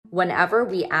whenever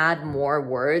we add more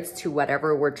words to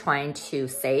whatever we're trying to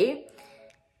say,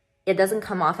 it doesn't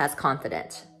come off as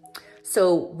confident.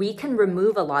 So we can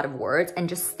remove a lot of words and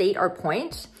just state our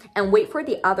point and wait for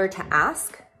the other to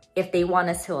ask if they want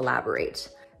us to elaborate.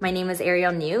 My name is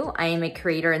Ariel Niu. I am a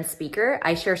creator and speaker.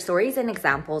 I share stories and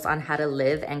examples on how to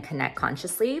live and connect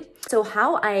consciously. So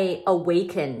how I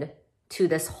awakened to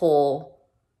this whole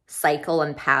cycle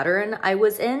and pattern I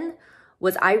was in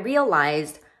was I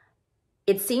realized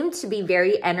it seemed to be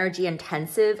very energy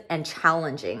intensive and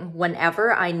challenging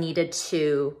whenever I needed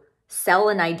to sell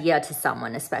an idea to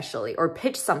someone, especially, or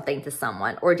pitch something to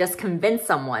someone, or just convince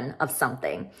someone of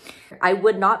something. I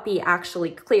would not be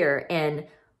actually clear in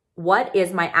what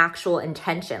is my actual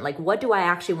intention? Like, what do I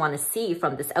actually want to see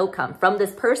from this outcome, from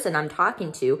this person I'm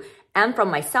talking to, and from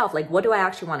myself? Like, what do I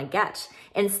actually want to get?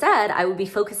 Instead, I would be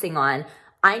focusing on,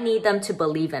 I need them to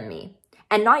believe in me,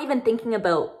 and not even thinking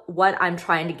about what I'm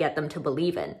trying to get them to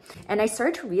believe in. And I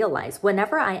started to realize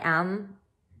whenever I am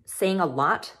saying a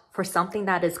lot for something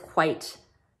that is quite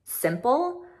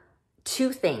simple,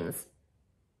 two things.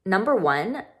 Number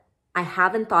one, I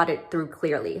haven't thought it through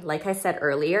clearly. Like I said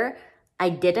earlier, I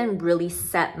didn't really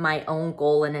set my own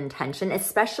goal and intention,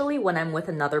 especially when I'm with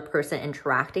another person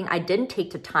interacting. I didn't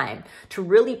take the time to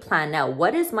really plan out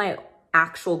what is my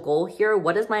actual goal here,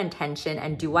 what is my intention,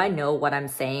 and do I know what I'm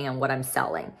saying and what I'm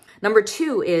selling? Number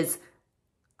two is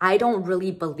I don't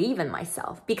really believe in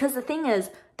myself, because the thing is,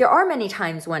 there are many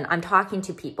times when I'm talking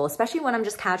to people, especially when I'm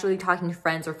just casually talking to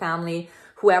friends or family,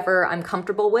 whoever I'm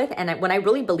comfortable with, and when I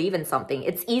really believe in something,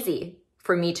 it's easy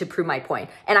for me to prove my point.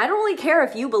 And I don't really care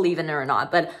if you believe in it or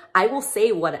not, but I will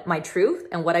say what my truth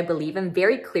and what I believe in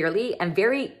very clearly and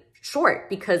very short,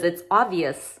 because it's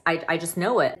obvious. I just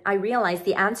know it. I realize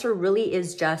the answer really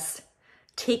is just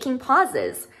taking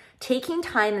pauses, taking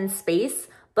time and space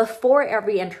before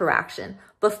every interaction,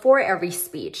 before every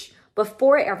speech,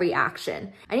 before every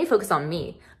action. I need to focus on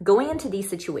me. Going into these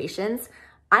situations,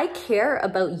 I care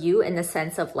about you in the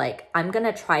sense of like, I'm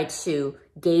gonna try to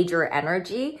gauge your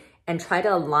energy and try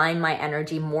to align my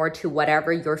energy more to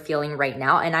whatever you're feeling right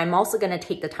now. And I'm also gonna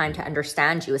take the time to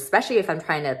understand you, especially if I'm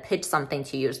trying to pitch something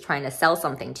to you, just trying to sell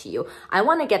something to you. I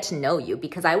wanna get to know you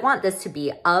because I want this to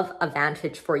be of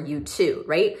advantage for you too,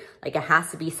 right? Like it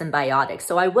has to be symbiotic.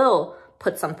 So I will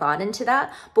put some thought into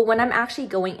that. But when I'm actually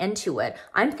going into it,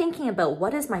 I'm thinking about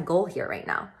what is my goal here right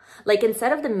now? Like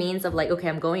instead of the means of like, okay,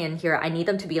 I'm going in here, I need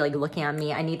them to be like looking at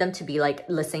me. I need them to be like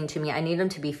listening to me. I need them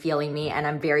to be feeling me. And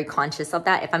I'm very conscious of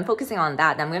that. If I'm focusing on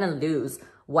that, then I'm going to lose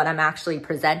what I'm actually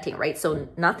presenting, right? So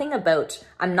nothing about,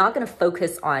 I'm not going to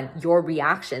focus on your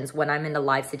reactions when I'm in a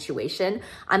live situation.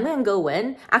 I'm going to go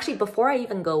in, actually, before I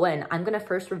even go in, I'm going to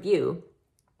first review,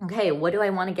 okay, what do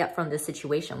I want to get from this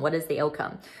situation? What is the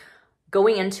outcome?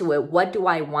 Going into it, what do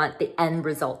I want the end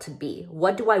result to be?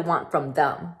 What do I want from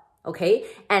them? Okay.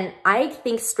 And I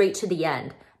think straight to the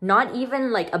end, not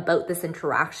even like about this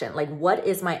interaction. Like, what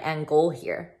is my end goal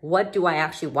here? What do I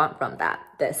actually want from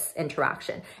this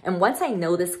interaction? And once I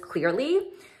know this clearly,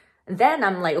 then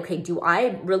I'm like, okay, do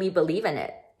I really believe in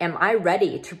it? Am I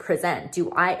ready to present?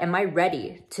 Am I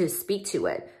ready to speak to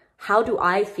it? How do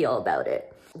I feel about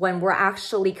it? When we're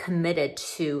actually committed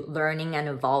to learning and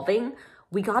evolving,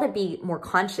 we got to be more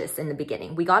conscious in the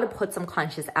beginning. We got to put some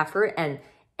conscious effort, and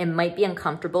it might be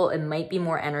uncomfortable. It might be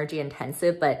more energy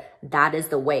intensive, but that is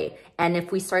the way. And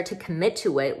if we start to commit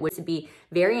to it, which is to be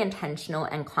very intentional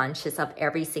and conscious of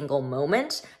every single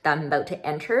moment that I'm about to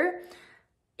enter,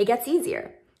 it gets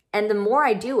easier. And the more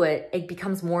I do it, it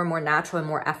becomes more and more natural and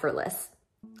more effortless.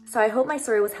 So I hope my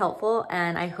story was helpful,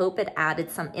 and I hope it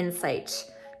added some insight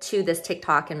to this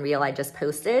TikTok and reel I just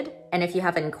posted. And if you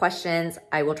have any questions,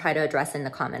 I will try to address in the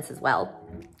comments as well.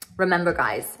 Remember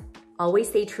guys, always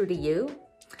stay true to you.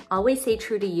 Always stay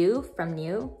true to you, from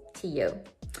Niu to you.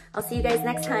 I'll see you guys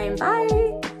next time.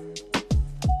 Bye.